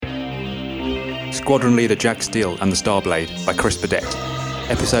Squadron Leader Jack Steele and the Starblade by Chris Burdett.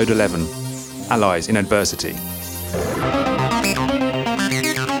 Episode 11, Allies in Adversity.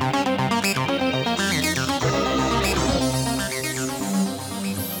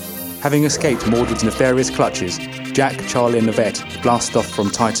 Having escaped Mordred's nefarious clutches, Jack, Charlie and Yvette blast off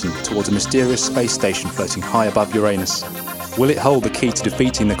from Titan towards a mysterious space station floating high above Uranus. Will it hold the key to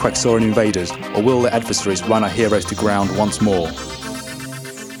defeating the Quaxorian invaders, or will the adversaries run our heroes to ground once more?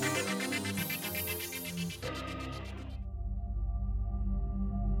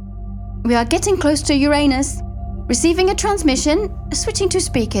 We are getting close to Uranus. Receiving a transmission, switching to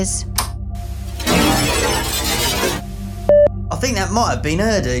speakers. I think that might have been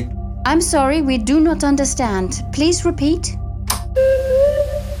Urdu. I'm sorry, we do not understand. Please repeat.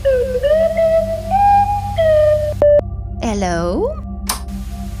 Hello?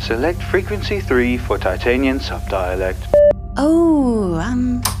 Select frequency 3 for Titanian subdialect.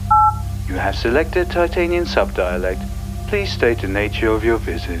 You have selected Titanian subdialect. Please state the nature of your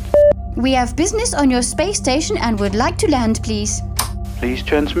visit. We have business on your space station and would like to land, please. Please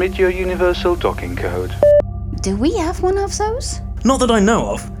transmit your universal docking code. Do we have one of those? Not that I know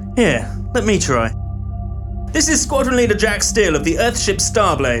of. Here, let me try. This is Squadron Leader Jack Steele of the Earthship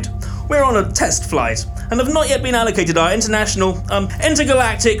Starblade. We're on a test flight and have not yet been allocated our international,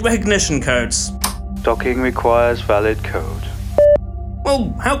 intergalactic recognition codes. Docking requires valid code.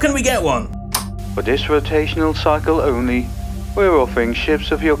 Well, how can we get one? For this rotational cycle only, we're offering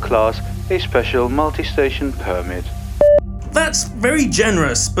ships of your class a special multi-station permit. That's very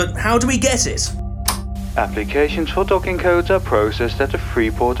generous, but how do we get it? Applications for docking codes are processed at the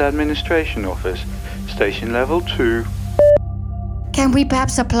Freeport Administration Office, Station Level 2. Can we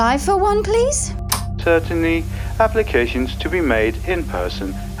perhaps apply for one, please? Certainly, applications to be made in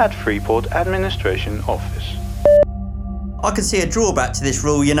person at Freeport Administration Office. I can see a drawback to this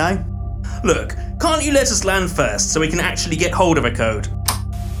rule, you know. Look, can't you let us land first so we can actually get hold of a code?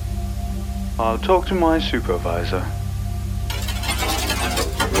 I'll talk to my supervisor.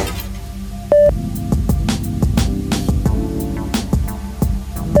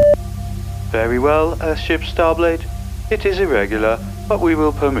 Very well, Earthship Starblade. It is irregular, but we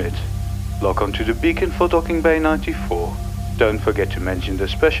will permit. Lock onto the beacon for Docking Bay 94. Don't forget to mention the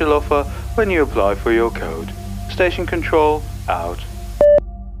special offer when you apply for your code. Station control, out.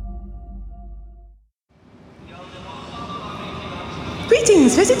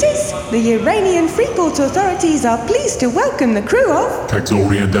 Greetings, visitors! The Uranian Freeport authorities are pleased to welcome the crew of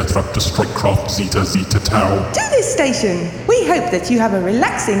Quaxorian Death Raptor Strike Craft Zeta Zeta Tau to this station. We hope that you have a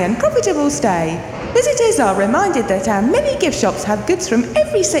relaxing and profitable stay. Visitors are reminded that our many gift shops have goods from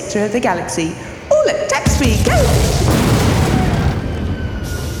every sector of the galaxy, all at tax-free galaxy.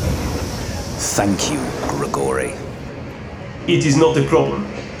 Thank you, Grigori. It is not a problem.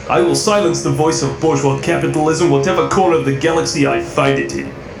 I will silence the voice of bourgeois capitalism whatever corner of the galaxy I find it in.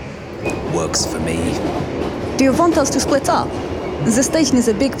 Works for me. Do you want us to split up? The station is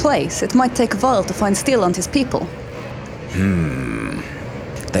a big place. It might take a while to find Steele and his people.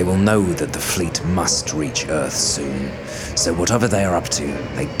 They will know that the fleet must reach Earth soon, so whatever they are up to,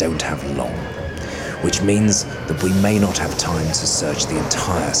 they don't have long. Which means that we may not have time to search the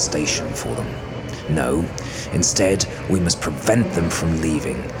entire station for them. No, instead, we must prevent them from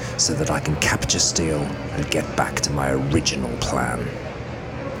leaving so that I can capture Steele and get back to my original plan.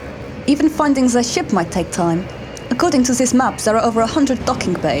 Even finding their ship might take time. According to this map, there are over 100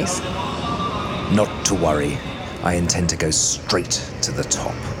 docking bays. Not to worry. I intend to go straight to the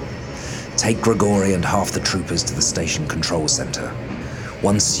top. Take Grigori and half the troopers to the station control center.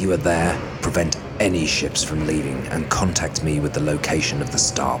 Once you are there, prevent any ships from leaving and contact me with the location of the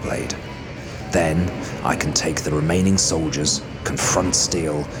Starblade. Then, I can take the remaining soldiers, confront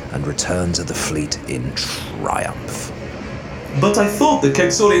Steele, and return to the fleet in triumph. But I thought the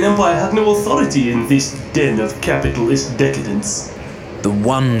Quaxorian Empire had no authority in this den of capitalist decadence. The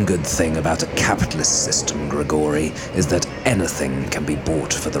one good thing about a capitalist system, Grigori, is that anything can be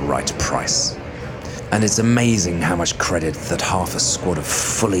bought for the right price. And it's amazing how much credit that half a squad of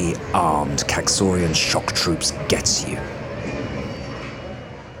fully armed Quaxorian shock troops gets you.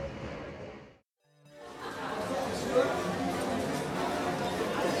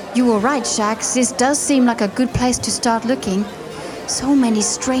 You were right, Shax. This does seem like a good place to start looking. So many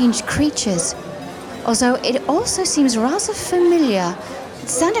strange creatures. Although it also seems rather familiar. It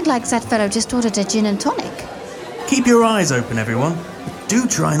sounded like that fellow just ordered a gin and tonic. Keep your eyes open, everyone. Do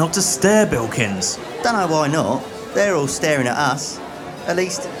try not to stare, Bilkins. Don't know why not. They're all staring at us. At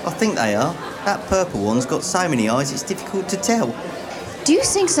least, I think they are. That purple one's got so many eyes it's difficult to tell. Do you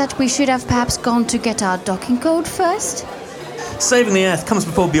think that we should have perhaps gone to get our docking code first? Saving the Earth comes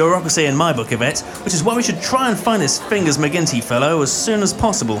before bureaucracy in my book of it, which is why we should try and find this Fingers McGinty fellow as soon as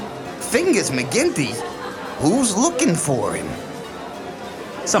possible. Fingers McGinty? Who's looking for him?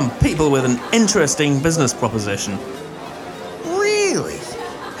 Some people with an interesting business proposition. Really?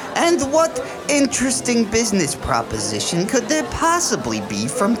 And what interesting business proposition could there possibly be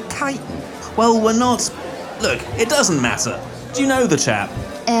from Titan? Well, we're not... Look, it doesn't matter. Do you know the chap?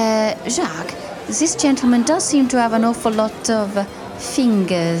 Jacques, this gentleman does seem to have an awful lot of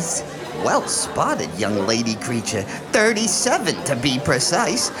fingers. Well spotted, young lady creature. 37 to be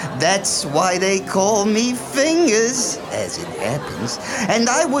precise. That's why they call me Fingers, as it happens. And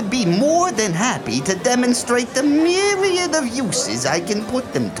I would be more than happy to demonstrate the myriad of uses I can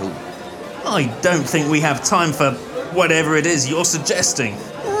put them to. I don't think we have time for whatever it is you're suggesting.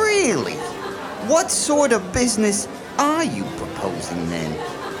 Really? What sort of business are you proposing then?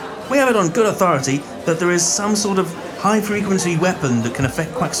 We have it on good authority that there is some sort of high-frequency weapon that can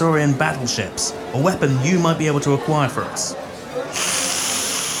affect Quaxorian battleships, a weapon you might be able to acquire for us.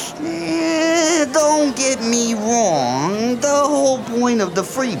 Don't get me wrong. The whole point of the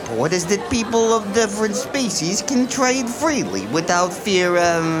free port is that people of different species can trade freely without fear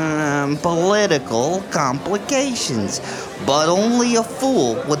of political complications. But only a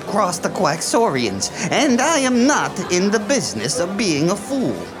fool would cross the Quaxorians, and I am not in the business of being a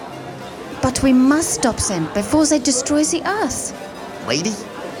fool. But we must stop them before they destroy the Earth. Lady,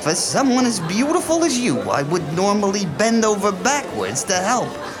 for someone as beautiful as you, I would normally bend over backwards to help.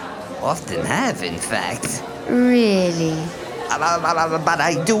 Often have, in fact. Really? But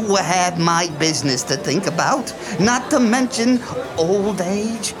I do have my business to think about, not to mention old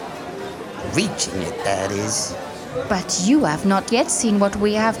age. Reaching it, that is. But you have not yet seen what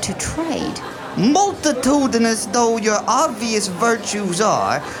we have to trade. Multitudinous though your obvious virtues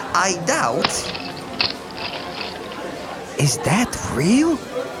are, I doubt. Is that real?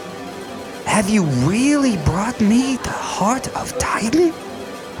 Have you really brought me the heart of Titan?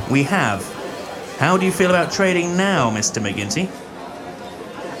 We have. How do you feel about trading now, Mr. McGinty?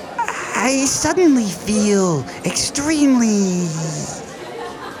 I suddenly feel extremely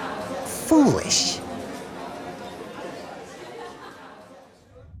foolish.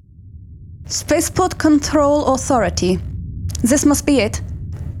 Spaceport Control Authority. This must be it.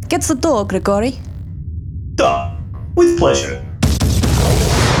 Get the door, Grigori. Duh. With pleasure.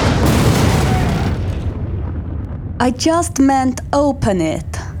 I just meant open it.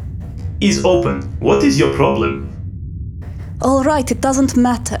 Is open. What is your problem? All right, it doesn't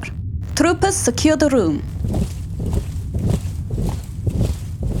matter. Troopers, secure the room.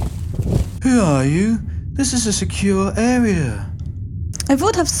 Who are you? This is a secure area. I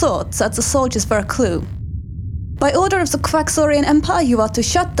would have thought that the soldiers were a clue. By order of the Quaxorian Empire, you are to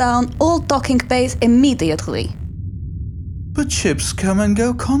shut down all docking bays immediately. But ships come and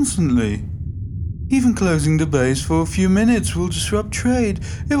go constantly. Even closing the base for a few minutes will disrupt trade.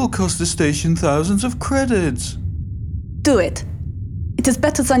 It will cost the station thousands of credits. Do it. It is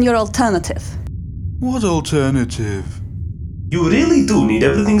better than your alternative. What alternative? You really do need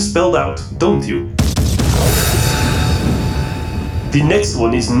everything spelled out, don't you? The next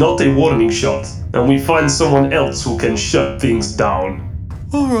one is not a warning shot, and we find someone else who can shut things down.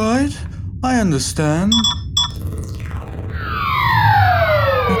 All right, I understand.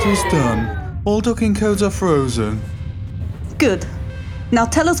 It is done. All docking codes are frozen. Good. Now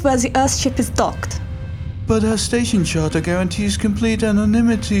tell us where the Earthship is docked. But our station charter guarantees complete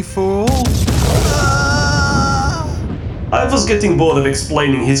anonymity for all. I was getting bored of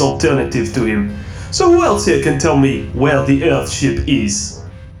explaining his alternative to him. So who else here can tell me where the Earthship is?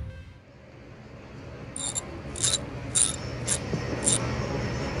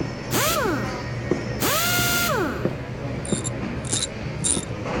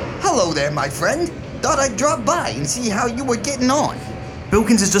 Hello there, my friend. Thought I'd drop by and see how you were getting on.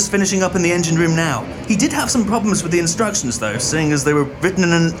 Bilkins is just finishing up in the engine room now. He did have some problems with the instructions, though, seeing as they were written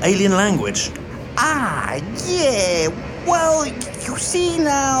in an alien language. Ah, yeah. Well, you see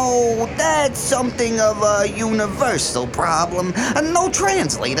now, that's something of a universal problem. No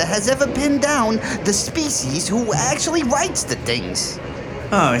translator has ever pinned down the species who actually writes the things.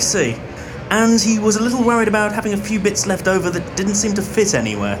 Oh, I see. And he was a little worried about having a few bits left over that didn't seem to fit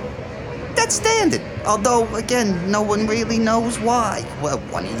anywhere. That's standard. Although, again, no one really knows why. Well,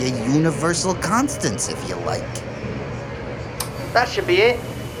 one of your universal constants, if you like. That should be it.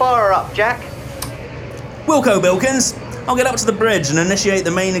 Fire her up, Jack. Wilco, Bilkins! I'll get up to the bridge and initiate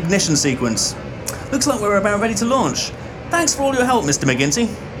the main ignition sequence. Looks like we're about ready to launch. Thanks for all your help, Mr. McGinty.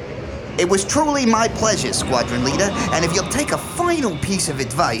 It was truly my pleasure, Squadron Leader, and if you'll take a final piece of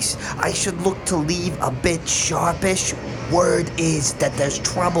advice, I should look to leave a bit sharpish. Word is that there's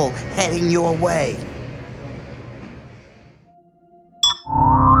trouble heading your way.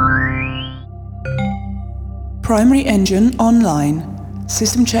 Primary engine online.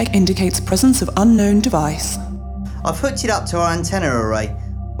 System check indicates presence of unknown device. I've hooked it up to our antenna array.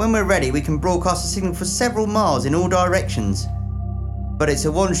 When we're ready, we can broadcast a signal for several miles in all directions. But it's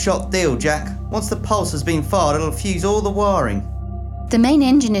a one-shot deal, Jack. Once the pulse has been fired, it'll fuse all the wiring. The main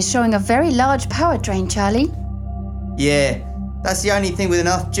engine is showing a very large power drain, Charlie. Yeah, that's the only thing with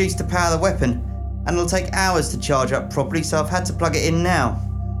enough juice to power the weapon. And it'll take hours to charge up properly, so I've had to plug it in now.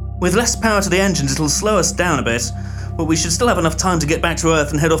 With less power to the engines, it'll slow us down a bit, but we should still have enough time to get back to Earth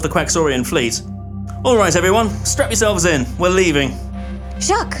and head off the Quaxorian fleet. All right, everyone, strap yourselves in. We're leaving.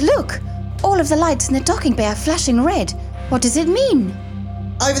 Jacques, look! All of the lights in the docking bay are flashing red. What does it mean?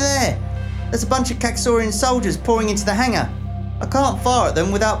 Over there! There's a bunch of Quaxorian soldiers pouring into the hangar. I can't fire at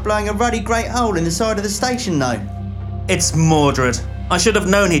them without blowing a ruddy great hole in the side of the station, though. It's Mordred. I should have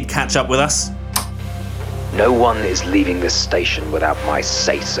known he'd catch up with us. No one is leaving this station without my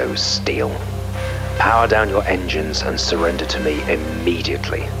say-so, Steel. Power down your engines and surrender to me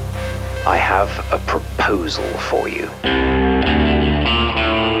immediately. I have a proposal for you.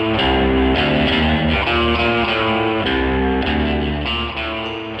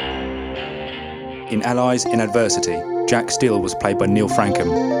 In Allies in Adversity, Jack Steele was played by Neil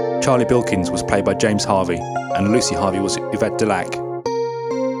Frankham, Charlie Bilkins was played by James Harvey, and Lucy Harvey was Yvette Delac.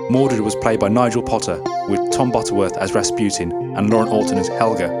 Mordred was played by Nigel Potter, with Tom Butterworth as Rasputin and Lauren Orton as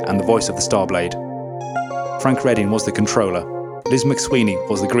Helga and the voice of the Starblade. Frank Redding was the controller, Liz McSweeney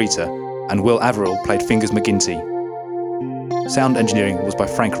was the greeter, and Will Averill played Fingers McGinty. Sound engineering was by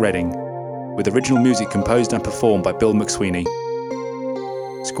Frank Redding, with original music composed and performed by Bill McSweeney.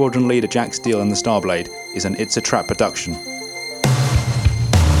 Squadron leader Jack Steele and the Starblade is an It's a Trap production